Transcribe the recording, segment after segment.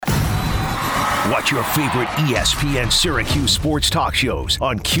Watch your favorite ESPN Syracuse sports talk shows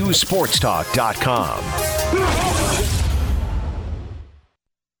on QSportsTalk.com.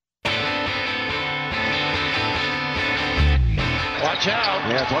 Watch out.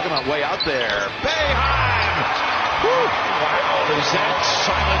 Yeah, talking about way out there. Boeheim! Wow, is that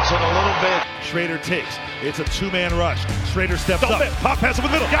silence in a little bit. Schrader takes. It's a two-man rush. Schrader steps up. Pop pass over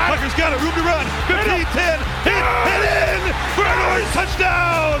the middle. Tucker's got it. Room to run. 15-10. Hit and in. For an Orange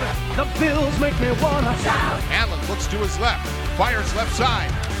touchdown. The Bills make me wanna shout. Allen looks to his left. Fires left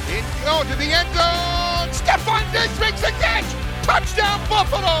side. To the end zone. Stephon Diggs makes the catch. Touchdown,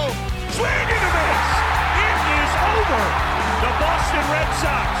 Buffalo. Swing and a miss. It is over. The Boston Red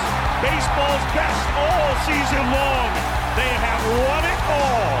Sox, baseball's best all season long. They have won it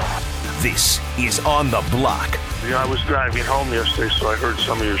all. This is On the Block. I was driving home yesterday, so I heard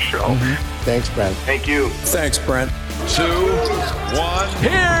some of your show. Thanks, Brent. Thank you. Thanks, Brent. 2, 1.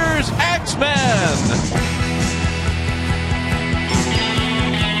 Here's X-Men.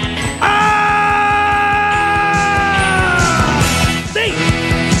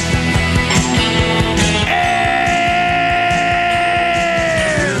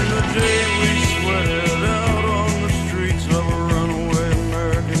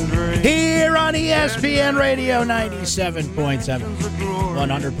 Here on ESPN Radio 97.7,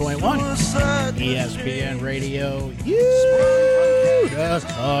 100.1. ESPN Radio, Utica,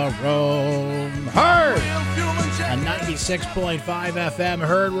 Rome. Heard on 96.5 FM.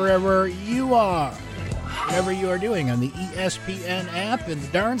 Heard wherever you are. Whatever you are doing on the ESPN app, and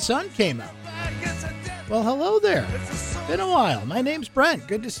the darn sun came out. Well, hello there. Been a while. My name's Brent.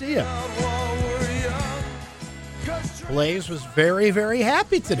 Good to see you. Blaze was very, very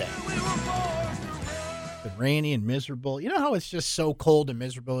happy today. It's been rainy and miserable. You know how it's just so cold and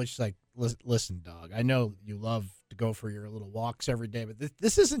miserable? It's just like, listen, dog, I know you love to go for your little walks every day, but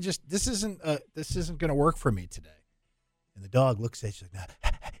this isn't going to work for me today. And the dog looks at you like,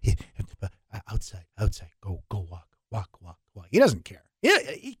 outside, go walk. He doesn't care. Yeah,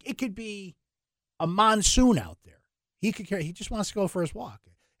 it could be a monsoon out there. He could care. He just wants to go for his walk.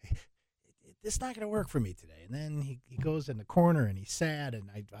 It's not going to work for me today. And then he goes in the corner and he's sad and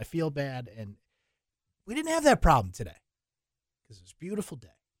I feel bad. And we didn't have that problem today because it's a beautiful day.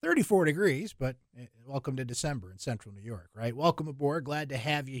 34 degrees, but welcome to December in central New York, right? Welcome aboard. Glad to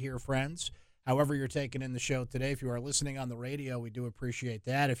have you here, friends. However you're taking in the show today, if you are listening on the radio, we do appreciate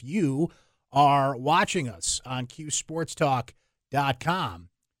that. If you are watching us on QSportsTalk.com,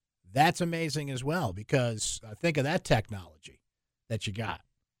 that's amazing as well because think of that technology that you got.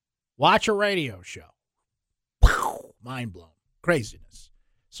 Watch a radio show. Mind blown. Craziness.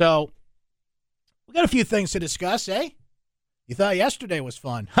 So, we got a few things to discuss, eh? You thought yesterday was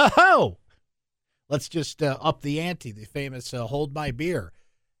fun. Ho-ho! Let's just up the ante, the famous hold my beer.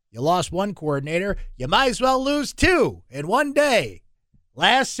 You lost one coordinator, you might as well lose two in one day.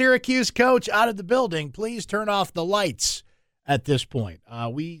 Last Syracuse coach out of the building, please turn off the lights at this point.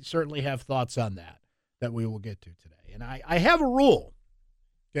 We certainly have thoughts on that we will get to today. And I have a rule,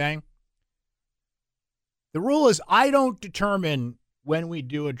 okay? The rule is I don't determine when we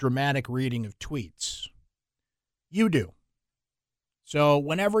do a dramatic reading of tweets. You do. So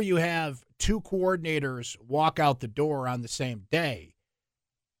whenever you have two coordinators walk out the door on the same day,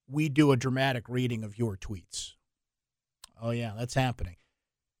 we do a dramatic reading of your tweets. Oh, yeah, that's happening.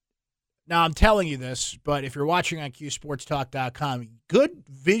 Now, I'm telling you this, but if you're watching on QSportsTalk.com, good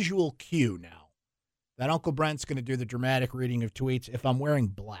visual cue now that Uncle Brent's going to do the dramatic reading of tweets if I'm wearing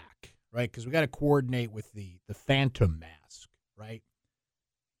black, right? Because we got to coordinate with the phantom mask, right?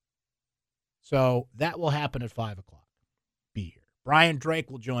 So that will happen at 5 o'clock. Be here. Brian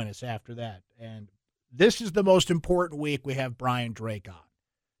Drake will join us after that. And this is the most important week we have Brian Drake on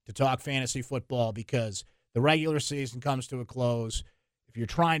to talk fantasy football because the regular season comes to a close. If you're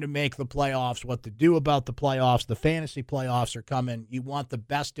trying to make the playoffs, what to do about the playoffs, the fantasy playoffs are coming. You want the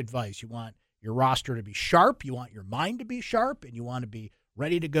best advice. You want your roster to be sharp. You want your mind to be sharp. And you want to be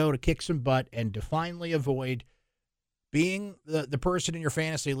ready to go to kick some butt and to finally avoid being the person in your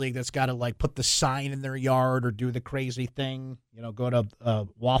fantasy league that's got to, like, put the sign in their yard or do the crazy thing, go to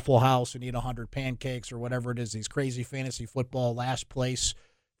Waffle House and eat 100 pancakes or whatever it is, these crazy fantasy football last place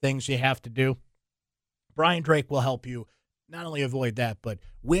things you have to do. Brian Drake will help you not only avoid that, but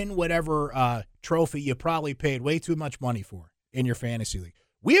win whatever trophy you probably paid way too much money for in your fantasy league.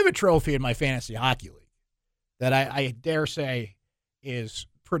 We have a trophy in my fantasy hockey league that I dare say is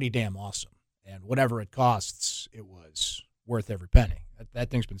pretty damn awesome. And whatever it costs, it was worth every penny. That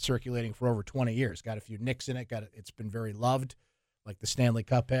thing's been circulating for over 20 years. Got a few nicks in it. It's been very loved, like the Stanley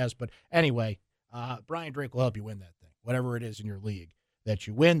Cup has. But anyway, Brian Drake will help you win that thing, whatever it is in your league that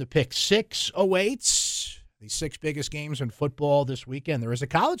you win. The Pick 6 awaits. The 6 biggest games in football this weekend. There is a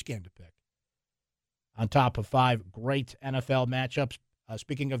college game to pick on top of 5 great NFL matchups.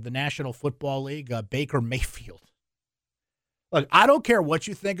 Speaking of the National Football League, Baker Mayfield. Look, I don't care what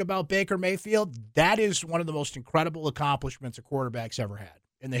you think about Baker Mayfield. That is one of the most incredible accomplishments a quarterback's ever had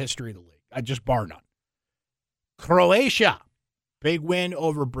in the history of the league. I just bar none. Croatia, big win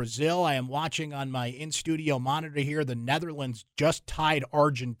over Brazil. I am watching on my in-studio monitor here. The Netherlands just tied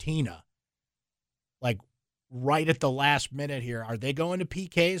Argentina, like right at the last minute here. Are they going to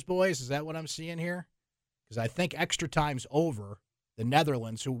PKs, boys? Is that what I'm seeing here? Because I think extra time's over. The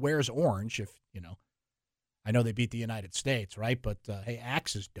Netherlands, who wears orange, if you know. I know they beat the United States, right? But, hey,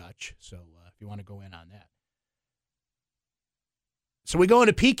 Axe is Dutch, so if you want to go in on that. So we go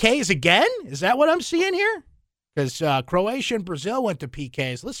into PKs again? Is that what I'm seeing here? Because Croatia and Brazil went to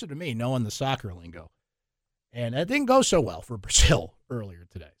PKs. Listen to me, knowing the soccer lingo. And that didn't go so well for Brazil earlier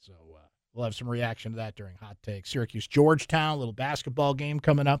today. So we'll have some reaction to that during Hot Take. Syracuse-Georgetown, little basketball game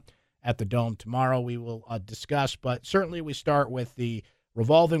coming up at the Dome tomorrow we will discuss. But certainly we start with the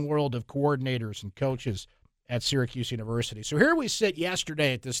revolving world of coordinators and coaches at Syracuse University. So here we sit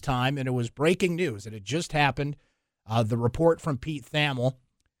yesterday at this time, and it was breaking news. It had just happened. The report from Pete Thamel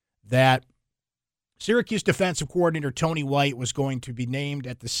that Syracuse defensive coordinator Tony White was going to be named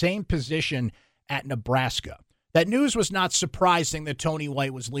at the same position at Nebraska. That news was not surprising that Tony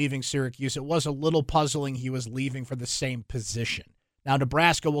White was leaving Syracuse. It was a little puzzling he was leaving for the same position. Now,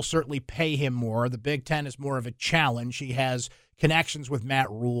 Nebraska will certainly pay him more. The Big Ten is more of a challenge. He has connections with Matt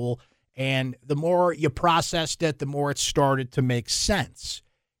Rule. And the more you processed it, the more it started to make sense.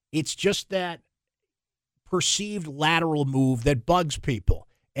 It's just that perceived lateral move that bugs people,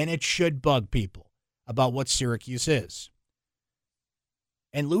 and it should bug people about what Syracuse is.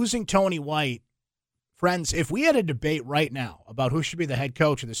 And losing Tony White, friends, if we had a debate right now about who should be the head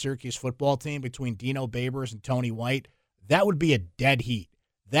coach of the Syracuse football team between Dino Babers and Tony White, that would be a dead heat.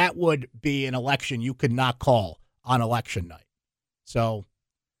 That would be an election you could not call on election night. So,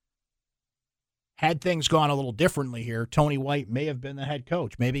 had things gone a little differently here, Tony White may have been the head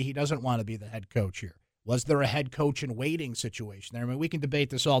coach. Maybe he doesn't want to be the head coach here. Was there a head coach in waiting situation there? I mean, we can debate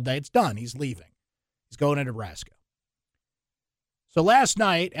this all day. It's done. He's leaving. He's going to Nebraska. So last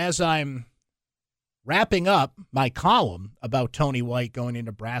night, as I'm wrapping up my column about Tony White going to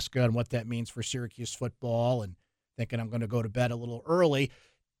Nebraska and what that means for Syracuse football and thinking I'm going to go to bed a little early,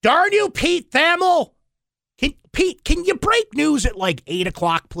 darn you, Pete Thamel! Pete, can you break news at like 8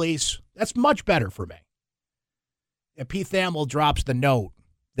 o'clock, please? That's much better for me. And Pete Thamel drops the note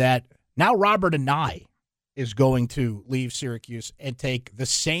that now Robert Anae is going to leave Syracuse and take the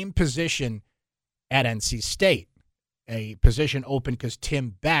same position at NC State, a position open because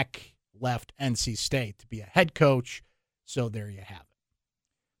Tim Beck left NC State to be a head coach, so there you have it.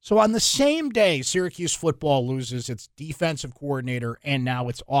 So on the same day, Syracuse football loses its defensive coordinator and now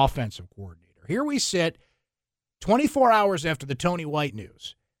its offensive coordinator. Here we sit 24 hours after the Tony White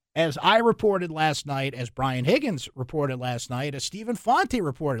news. As I reported last night, as Brian Higgins reported last night, as Stephen Fonte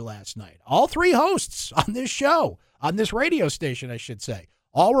reported last night, all 3 hosts on this show, on this radio station, I should say,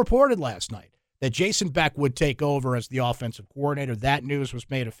 all reported last night that Jason Beck would take over as the offensive coordinator. That news was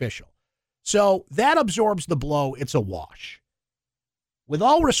made official. So that absorbs the blow. It's a wash. With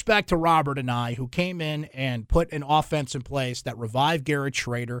all respect to Robert Anae, who came in and put an offense in place that revived Garrett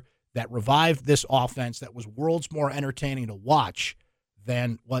Schrader, that revived this offense that was worlds more entertaining to watch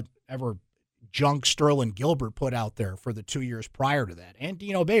than whatever junk Sterling Gilbert put out there for the 2 years prior to that. And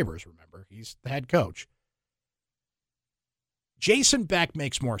Dino Babers, remember, he's the head coach. Jason Beck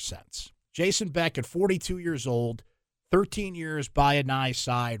makes more sense. Jason Beck at 42 years old, 13 years by Anae's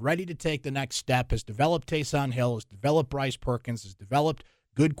side, ready to take the next step, has developed Taysom Hill, has developed Bryce Perkins, has developed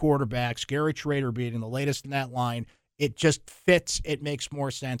good quarterbacks, Garrett Schrader being the latest in that line. It just fits. It makes more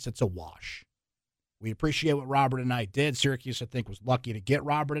sense. It's a wash. We appreciate what Robert Anae did. Syracuse, I think, was lucky to get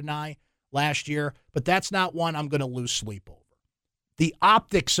Robert Anae last year, but that's not one I'm going to lose sleep over. The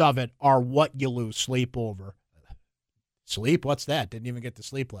optics of it are what you lose sleep over. Sleep? What's that? Didn't even get to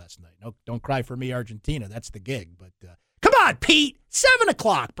sleep last night. No, don't cry for me, Argentina. That's the gig. But come on, Pete. 7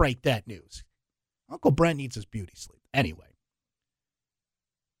 o'clock, break that news. Uncle Brent needs his beauty sleep. Anyway.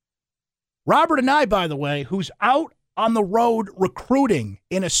 Robert Anae, by the way, who's out on the road recruiting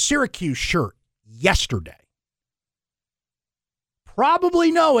in a Syracuse shirt yesterday.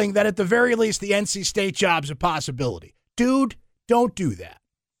 Probably knowing that at the very least the NC State job's a possibility. Dude, don't do that.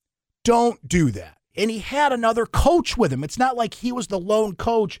 Don't do that. And he had another coach with him. It's not like he was the lone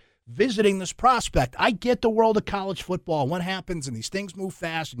coach visiting this prospect. I get the world of college football, what happens, and these things move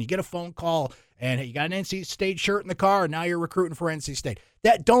fast, and you get a phone call, and hey, you got an NC State shirt in the car, and now you're recruiting for NC State.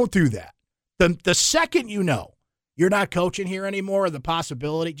 Don't do that. The second you know you're not coaching here anymore, or the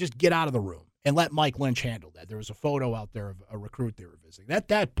possibility, just get out of the room and let Mike Lynch handle that. There was a photo out there of a recruit they were visiting.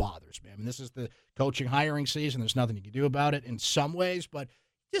 That bothers me. I mean, this is the coaching hiring season. There's nothing you can do about it in some ways, but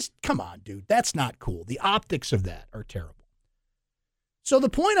just come on, dude. That's not cool. The optics of that are terrible. So the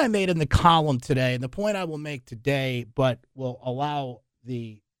point I made in the column today, and the point I will make today, but will allow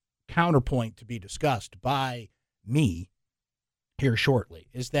the counterpoint to be discussed by me here shortly,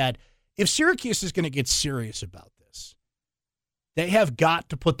 is that if Syracuse is going to get serious about this, they have got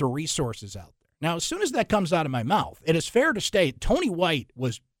to put the resources out there. Now, as soon as that comes out of my mouth, it is fair to state Tony White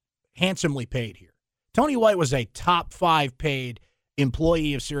was handsomely paid here. Tony White was a top 5 paid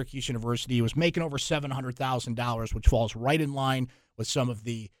employee of Syracuse University. He was making over $700,000, which falls right in line with some of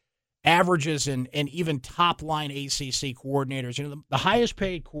the averages and even top-line ACC coordinators. You know, the highest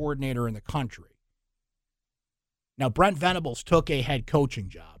paid coordinator in the country. Now, Brent Venables took a head coaching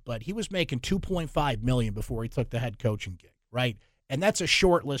job, but he was making $2.5 million before he took the head coaching gig, right? And that's a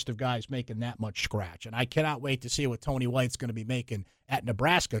short list of guys making that much scratch. And I cannot wait to see what Tony White's going to be making at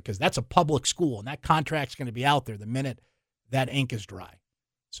Nebraska, because that's a public school, and that contract's going to be out there the minute that ink is dry.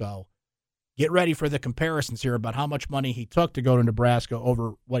 So get ready for the comparisons here about how much money he took to go to Nebraska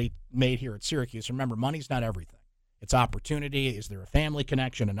over what he made here at Syracuse. Remember, money's not everything. It's opportunity. Is there a family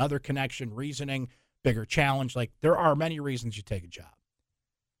connection, another connection, reasoning, bigger challenge? Like, there are many reasons you take a job.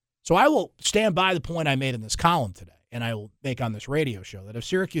 So I will stand by the point I made in this column today, and I will make on this radio show, that if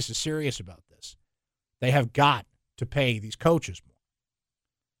Syracuse is serious about this, they have got to pay these coaches more.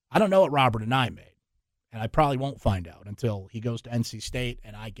 I don't know what Robert and I made. And I probably won't find out until he goes to NC State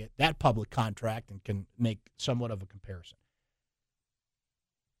and I get that public contract and can make somewhat of a comparison.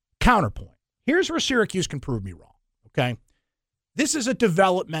 Counterpoint. Here's where Syracuse can prove me wrong, okay? This is a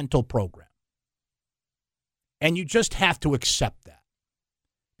developmental program. And you just have to accept that.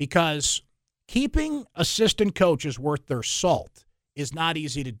 Because keeping assistant coaches worth their salt is not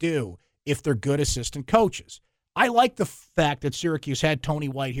easy to do if they're good assistant coaches. I like the fact that Syracuse had Tony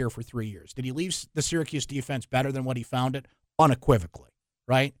White here for 3 years. Did he leave the Syracuse defense better than what he found it? Unequivocally,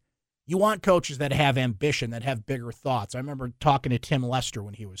 right? You want coaches that have ambition, that have bigger thoughts. I remember talking to Tim Lester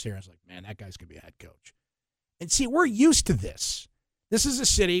when he was here. I was like, man, that guy's going to be a head coach. And see, we're used to this. This is a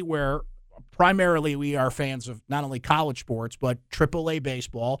city where primarily we are fans of not only college sports, but AAA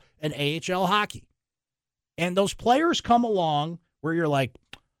baseball and AHL hockey. And those players come along where you're like,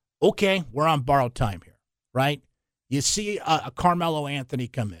 okay, we're on borrowed time here. Right? You see a Carmelo Anthony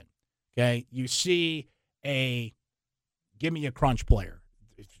come in, okay? You see give me a crunch player,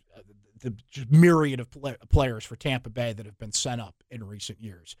 the myriad of players for Tampa Bay that have been sent up in recent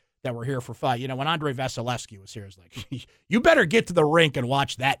years that were here for 5. You know, when Andre Vasilevsky was here, it's like, you better get to the rink and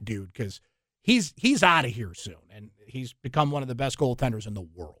watch that dude, because he's out of here soon, and he's become one of the best goaltenders in the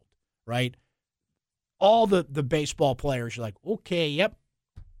world, right? All the baseball players, you're like, okay, yep,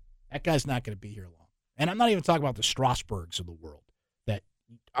 that guy's not going to be here long. And I'm not even talking about the Strasburgs of the world that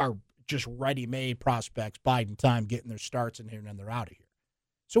are just ready-made prospects, biding time, getting their starts in here, and then they're out of here.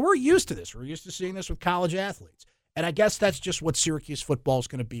 So we're used to this. We're used to seeing this with college athletes. And I guess that's just what Syracuse football is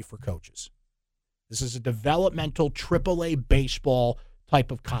going to be for coaches. This is a developmental AAA baseball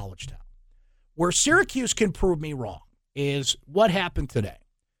type of college town. Where Syracuse can prove me wrong is what happened today.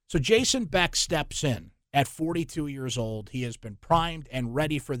 So Jason Beck steps in at 42 years old. He has been primed and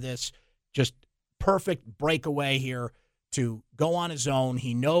ready for this just perfect breakaway here to go on his own.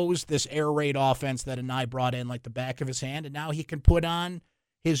 He knows this air raid offense that Anai brought in like the back of his hand, and now he can put on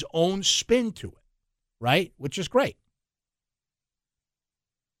his own spin to it, right? Which is great.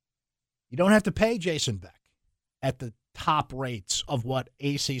 You don't have to pay Jason Beck at the top rates of what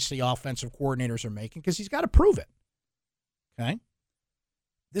ACC offensive coordinators are making, because he's got to prove it, okay?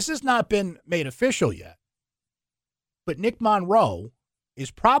 This has not been made official yet, but Nick Monroe is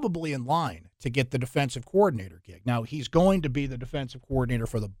probably in line to get the defensive coordinator gig. Now, he's going to be the defensive coordinator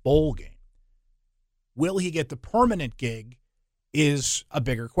for the bowl game. Will he get the permanent gig is a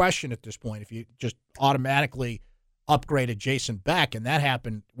bigger question at this point. If you just automatically upgraded Jason Beck, and that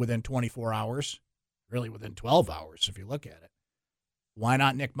happened within 24 hours, really within 12 hours if you look at it, why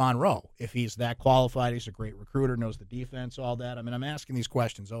not Nick Monroe? If he's that qualified, he's a great recruiter, knows the defense, all that. I mean, I'm asking these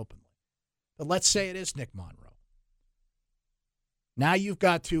questions openly. But let's say it is Nick Monroe. Now you've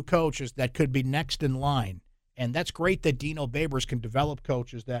got two coaches that could be next in line, and that's great that Dino Babers can develop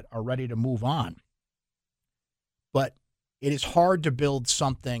coaches that are ready to move on. But it is hard to build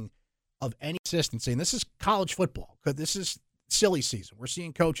something of any consistency, and this is college football, because this is silly season. We're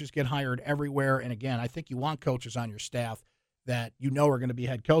seeing coaches get hired everywhere. And again, I think you want coaches on your staff that you know are going to be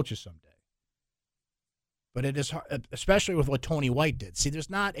head coaches someday. But it is hard, especially with what Tony White did. See, there's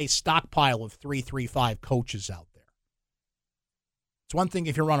not a stockpile of 3-3-5 coaches out there. It's one thing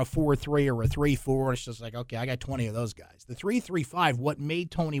if you run a 4-3 or a 3-4, it's just like, okay, I got 20 of those guys. The 3-3-5, what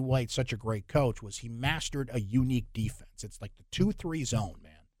made Tony White such a great coach was he mastered a unique defense. It's like the 2-3 zone,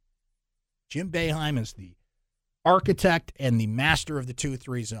 man. Jim Boeheim is the architect and the master of the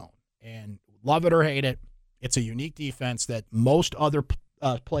 2-3 zone. And love it or hate it, it's a unique defense that most other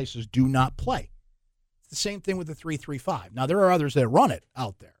places do not play. It's the same thing with the 3-3-5. Now, there are others that run it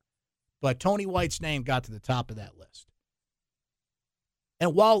out there, but Tony White's name got to the top of that list.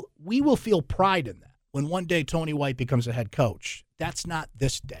 And while we will feel pride in that, when one day Tony White becomes a head coach, that's not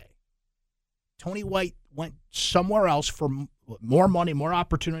this day. Tony White went somewhere else for more money, more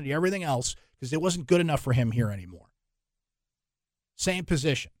opportunity, everything else, because it wasn't good enough for him here anymore. Same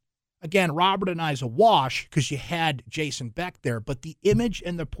position. Again, Robert and I's a wash because you had Jason Beck there, but the image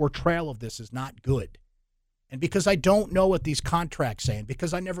and the portrayal of this is not good. And because I don't know what these contracts say, and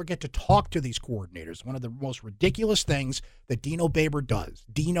because I never get to talk to these coordinators, one of the most ridiculous things that Dino Babers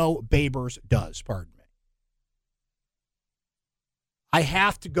does, pardon me. I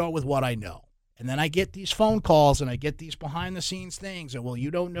have to go with what I know. And then I get these phone calls and I get these behind-the-scenes things, and, well,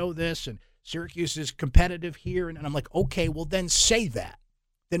 you don't know this, and Syracuse is competitive here. And I'm like, okay, well, then say that.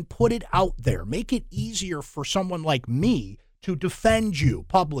 Then put it out there. Make it easier for someone like me to defend you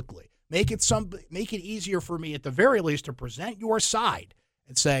publicly. Make it easier for me, at the very least, to present your side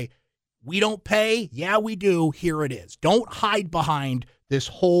and say, we don't pay. Yeah, we do. Here it is. Don't hide behind this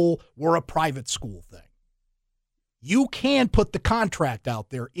whole we're a private school thing. You can put the contract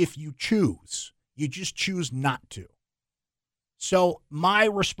out there if you choose. You just choose not to. So my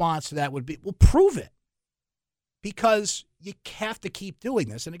response to that would be, well, prove it. Because you have to keep doing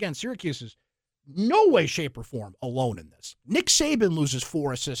this. And again, Syracuse is no way, shape, or form alone in this. Nick Saban loses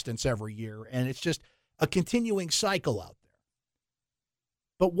 4 assistants every year, and it's just a continuing cycle out there.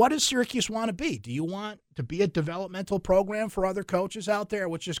 But what does Syracuse want to be? Do you want to be a developmental program for other coaches out there,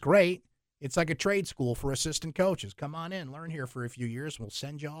 which is great? It's like a trade school for assistant coaches. Come on in, learn here for a few years, and we'll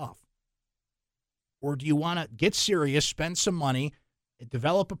send you off. Or do you want to get serious, spend some money,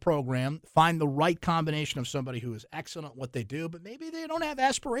 develop a program, find the right combination of somebody who is excellent at what they do, but maybe they don't have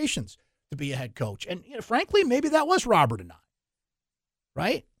aspirations to be a head coach? And frankly, maybe that was Robert and I,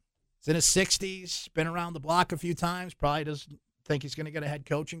 right? He's in his 60s, been around the block a few times, probably doesn't think he's going to get a head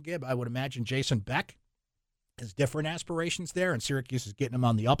coaching gig. I would imagine Jason Beck has different aspirations there, and Syracuse is getting him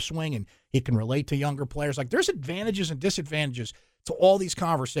on the upswing, and he can relate to younger players. Like, there's advantages and disadvantages to all these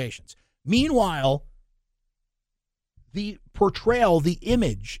conversations. Meanwhile, the portrayal, the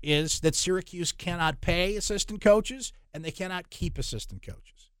image is that Syracuse cannot pay assistant coaches, and they cannot keep assistant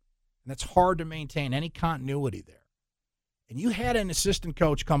coaches. And it's hard to maintain any continuity there. And you had an assistant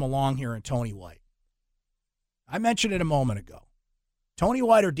coach come along here in Tony White. I mentioned it a moment ago. Tony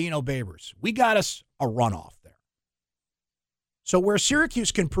White or Dino Babers, we got us a runoff there. So where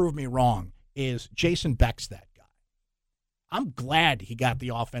Syracuse can prove me wrong is Jason Beck's that guy. I'm glad he got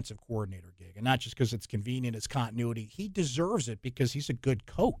the offensive coordinator gig, and not just because it's convenient, it's continuity. He deserves it because he's a good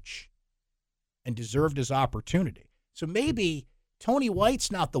coach and deserved his opportunity. So maybe Tony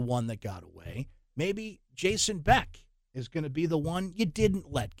White's not the one that got away. Maybe Jason Beck is going to be the one you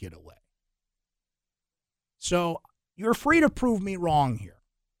didn't let get away. So you're free to prove me wrong here.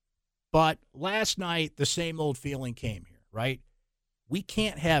 But last night, the same old feeling came here, right? We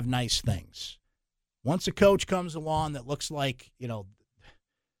can't have nice things. Once a coach comes along that looks like,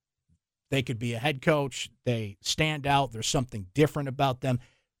 they could be a head coach, they stand out, there's something different about them,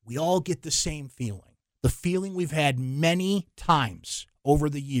 we all get the same feeling. The feeling we've had many times over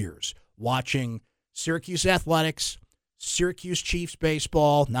the years watching Syracuse athletics, Syracuse Chiefs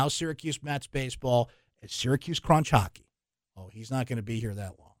baseball, now Syracuse Mets baseball, and Syracuse Crunch hockey. Oh, he's not going to be here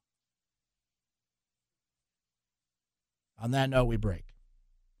that long. On that note, we break.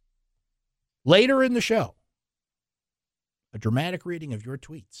 Later in the show, a dramatic reading of your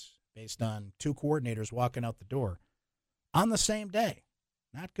tweets based on 2 coordinators walking out the door on the same day.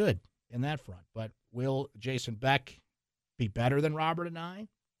 Not good in that front, but will Jason Beck be better than Robert and I?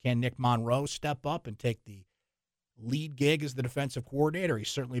 Can Nick Monroe step up and take the lead gig as the defensive coordinator? He's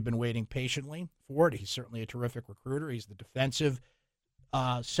certainly been waiting patiently for it. He's certainly a terrific recruiter. He's the defensive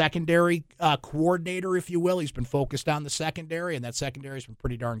secondary coordinator, if you will. He's been focused on the secondary, and that secondary has been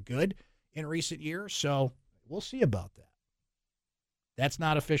pretty darn good in recent years. So we'll see about that. That's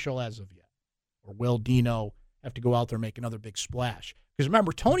not official as of yet. Or will Dino have to go out there and make another big splash? Because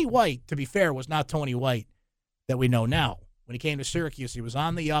remember, Tony White, to be fair, was not Tony White that we know now. When he came to Syracuse, he was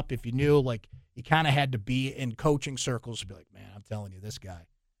on the up. If you knew, like, he kind of had to be in coaching circles to be like, man, I'm telling you, this guy.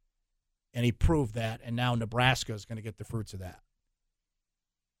 And he proved that, and now Nebraska is going to get the fruits of that.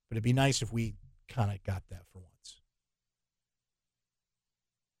 But it'd be nice if we kind of got that for once.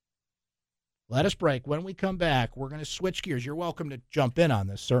 Let us break. When we come back, we're going to switch gears. You're welcome to jump in on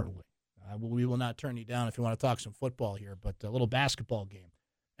this, certainly. We will not turn you down if you want to talk some football here, but a little basketball game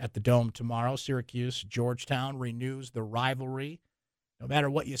at the Dome tomorrow. Syracuse, Georgetown renews the rivalry. No matter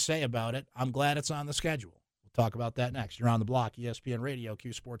what you say about it, I'm glad it's on the schedule. We'll talk about that next. You're on the block, ESPN Radio,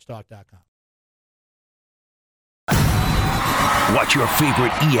 QSportsTalk.com. Watch your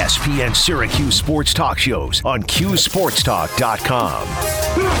favorite ESPN Syracuse sports talk shows on QSportsTalk.com.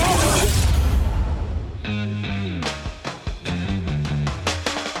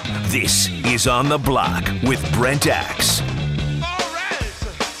 This is On the Block with Brent Axe.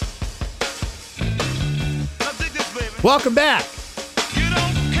 Welcome back.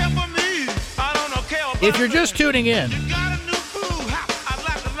 If you're just tuning in,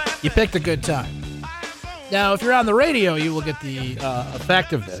 you picked a good time. Now, if you're on the radio, you will get the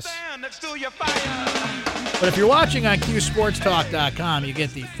effect of this. But if you're watching on QSportsTalk.com, you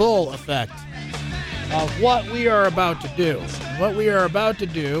get the full effect of what we are about to do. What we are about to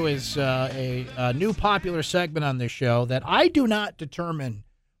do is a new popular segment on this show that I do not determine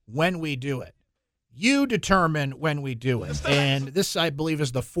when we do it. You determine when we do it. And this, I believe,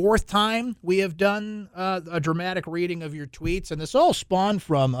 is the fourth time we have done a dramatic reading of your tweets. And this all spawned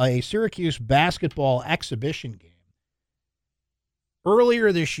from a Syracuse basketball exhibition game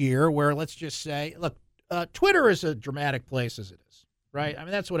earlier this year where, let's just say, look, Twitter is a dramatic place as it is, right? I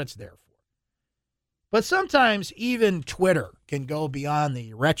mean, that's what it's there for. But sometimes even Twitter can go beyond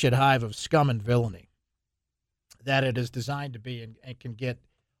the wretched hive of scum and villainy that it is designed to be and can get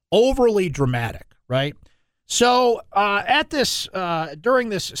overly dramatic, right? So at this during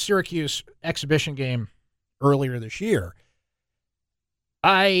this Syracuse exhibition game earlier this year,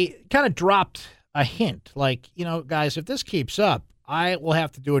 I kind of dropped a hint, like, you know, guys, if this keeps up, I will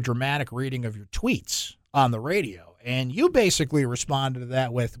have to do a dramatic reading of your tweets on the radio. And you basically responded to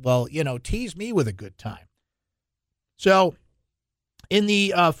that with, well, you know, tease me with a good time. So in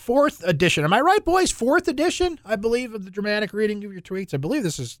the fourth edition, am I right, boys? Fourth edition, I believe, of the dramatic reading of your tweets. I believe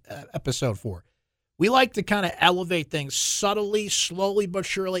this is episode 4. We like to kind of elevate things subtly, slowly but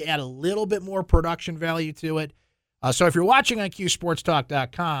surely, add a little bit more production value to it. So if you're watching on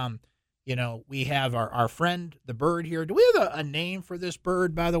QSportsTalk.com, you know, we have our friend, the bird here. Do we have a name for this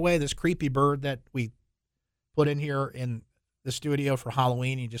bird, by the way, this creepy bird that we put in here in the studio for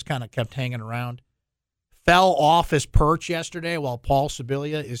Halloween? He just kind of kept hanging around. Fell off his perch yesterday while Paul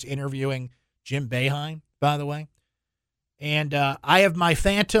Sibilia is interviewing Jim Boeheim, by the way. And I have my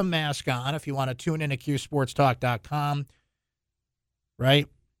Phantom mask on if you want to tune in at QSportsTalk.com. Right?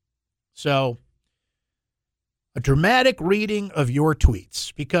 So, a dramatic reading of your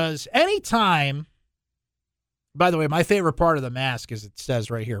tweets. Because anytime, by the way, my favorite part of the mask is it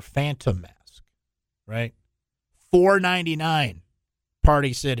says right here, Phantom mask. Right? $4.99,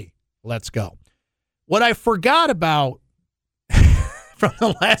 Party City. Let's go. What I forgot about from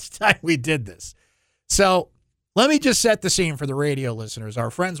the last time we did this. So let me just set the scene for the radio listeners.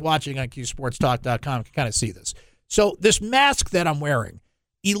 Our friends watching on QSportsTalk.com can kind of see this. So this mask that I'm wearing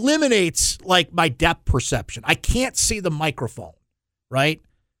eliminates, like, my depth perception. I can't see the microphone, right?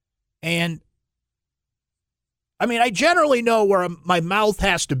 And, I mean, I generally know where my mouth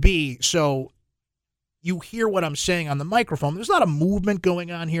has to be, so you hear what I'm saying on the microphone. There's not a movement going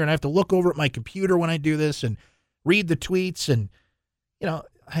on here, and I have to look over at my computer when I do this and read the tweets, and, you know,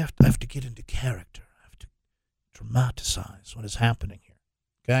 I have to get into character. I have to dramatize what is happening here,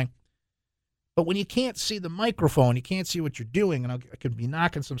 okay? But when you can't see the microphone, you can't see what you're doing, and I could be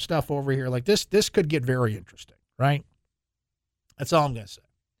knocking some stuff over here like this. This could get very interesting, right? That's all I'm going to say.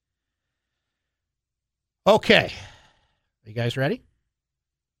 Okay. Are you guys ready?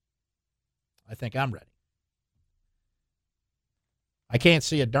 I think I'm ready. I can't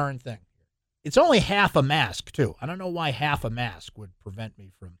see a darn thing. It's only half a mask, too. I don't know why half a mask would prevent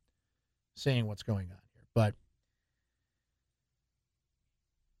me from seeing what's going on here. But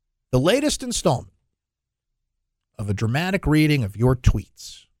the latest installment of a dramatic reading of your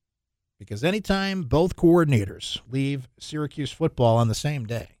tweets. Because anytime both coordinators leave Syracuse football on the same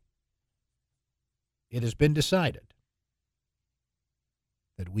day, it has been decided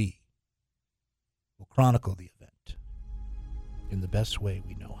that we will chronicle the event in the best way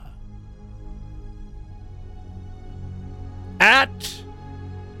we know how. At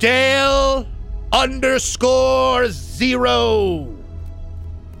Dale_0.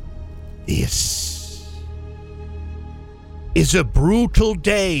 This is a brutal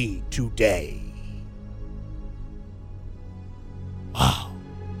day today. Wow.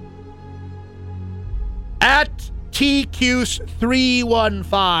 At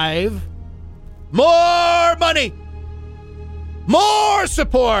TQs315, more money, more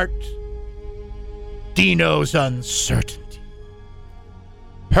support. Dino's uncertainty,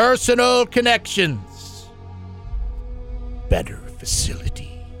 personal connections, better facilities,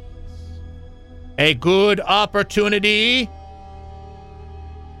 a good opportunity,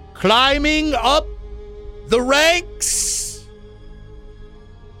 climbing up the ranks,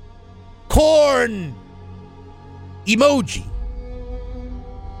 corn emoji.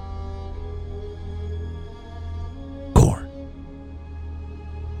 Corn.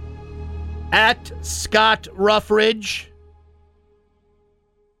 At Scott Ruffridge.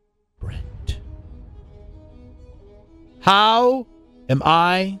 Brent. How am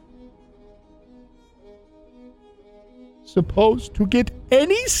I supposed to get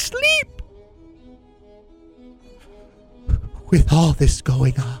any sleep with all this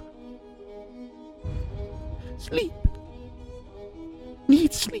going on? Sleep.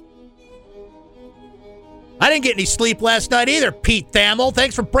 Need sleep. I didn't get any sleep last night either, Pete Thamel.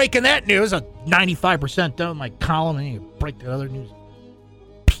 Thanks for breaking that news. I'm 95% done with my column. I need to break the other news.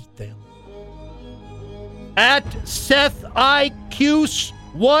 Pete Thamel. At Seth IQs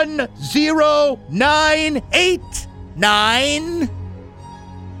 10989.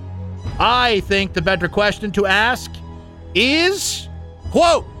 I think the better question to ask is,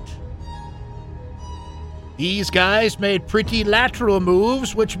 quote, these guys made pretty lateral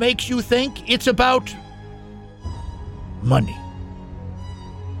moves, which makes you think it's about money.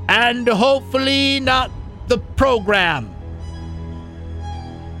 And hopefully not the program.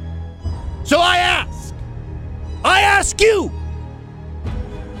 So I ask you,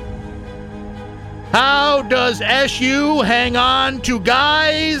 how does SU hang on to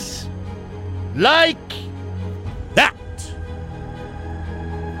guys like that?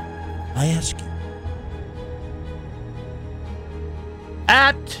 I ask you.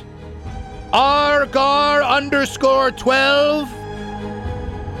 At Argar_12.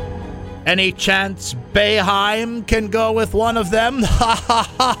 Any chance Boeheim can go with one of them?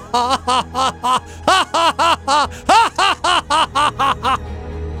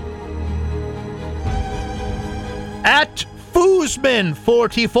 At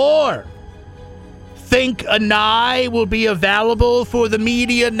Foosman44. Think Anai will be available for the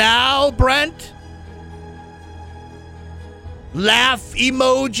media now, Brent? Laugh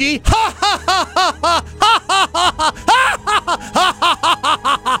emoji. Ha ha ha ha ha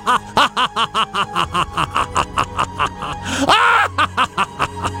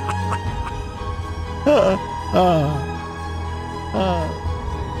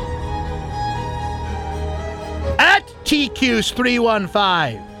At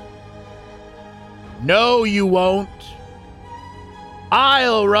TQs315. No, you won't.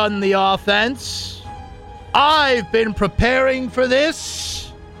 I'll run the offense. I've been preparing for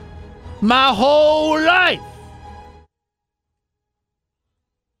this my whole life.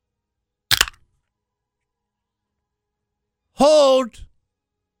 Hold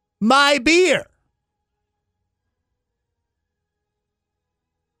my beer.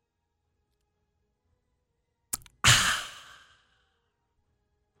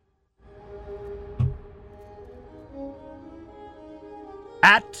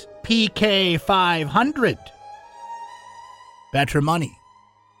 At PK500. Better money.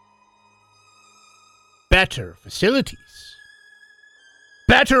 Better facilities.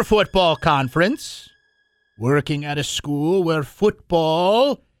 Better football conference. Working at a school where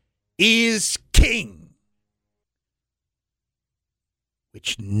football is king.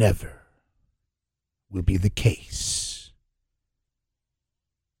 Which never will be the case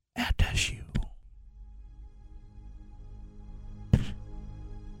at SU.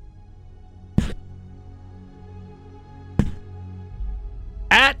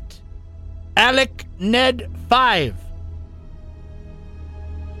 At Alec Ned 5.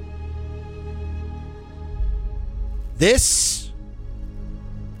 This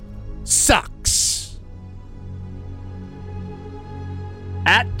sucks.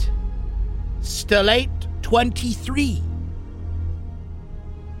 At Stellate 23.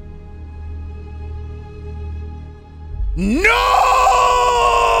 No!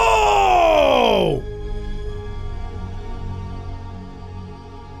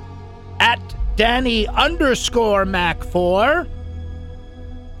 At Danny_Mac4.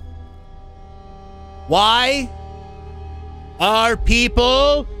 Why are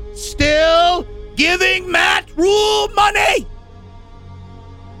people still giving Matt Rule money?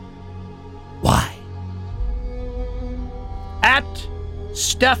 Why? At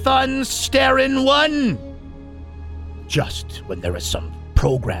Stefan Sterin 1. Just when there is some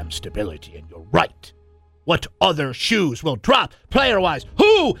program stability and you're right. What other shoes will drop player-wise?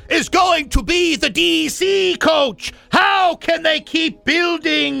 Who is going to be the DC coach? How can they keep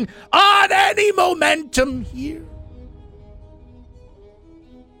building on any momentum here?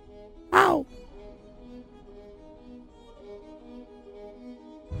 How?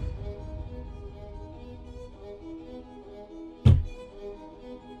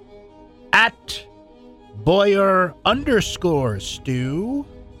 At Boyer_Stu.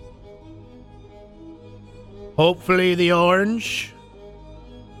 Hopefully the Orange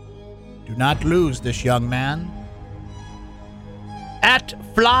do not lose this young man. At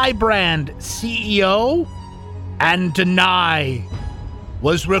Flybrand CEO and deny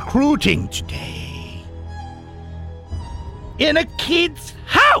was recruiting today in a kid's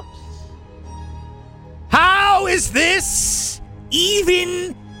house. How is this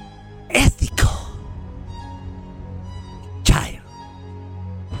even ethical?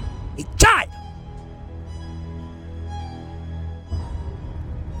 A child.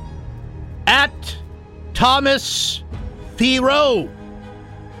 At Thomas Firo.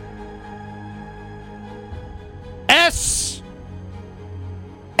 S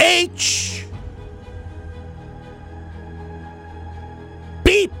H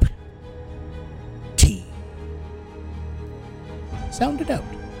beep T. Sound it out.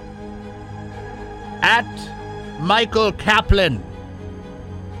 At Michael Kaplan.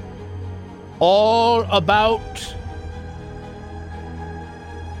 All about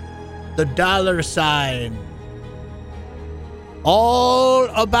the $. All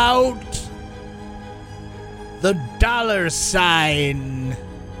about the $.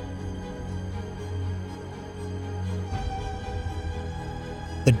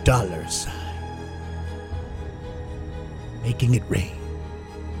 The $. Making it rain.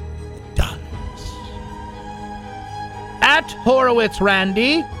 The dollars. At Horowitz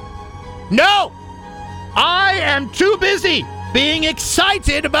Randy. No! I am too busy being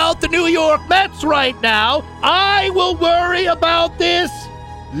excited about the New York Mets right now. I will worry about this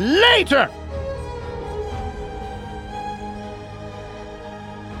later.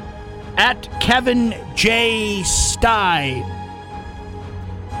 At Kevin J. Stein.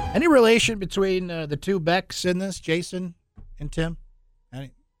 Any relation between the two Becks in this, Jason and Tim?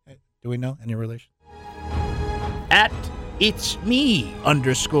 Do we know any relation? At It's Me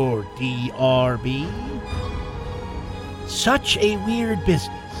 _DRB. Such a weird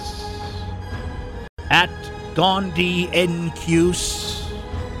business. At Gandhi NQs.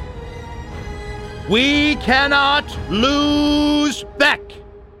 We cannot lose Beck.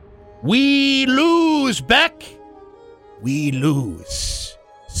 We lose Beck. We lose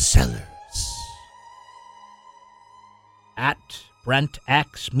Sellers. At Brent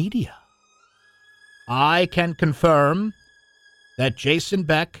X Media. I can confirm that Jason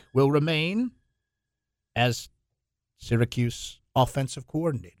Beck will remain as Syracuse offensive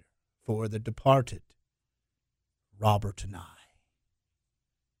coordinator for the departed Robert and I.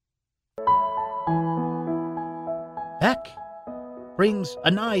 Beck brings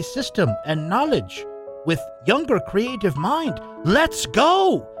a nice system and knowledge with younger creative mind. Let's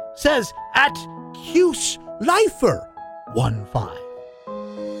go, says at Cuse Lifer 15.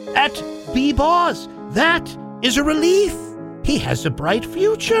 At B-Boss, that is a relief. He has a bright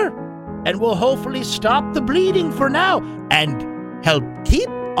future and will hopefully stop the bleeding for now and help keep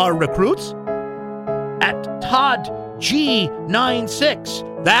our recruits. At Todd G96,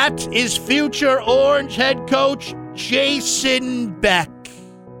 that is future Orange head coach Jason Beck.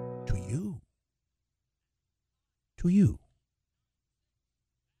 To you. To you.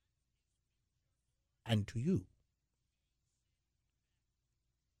 And to you.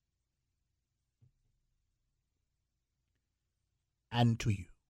 And to you.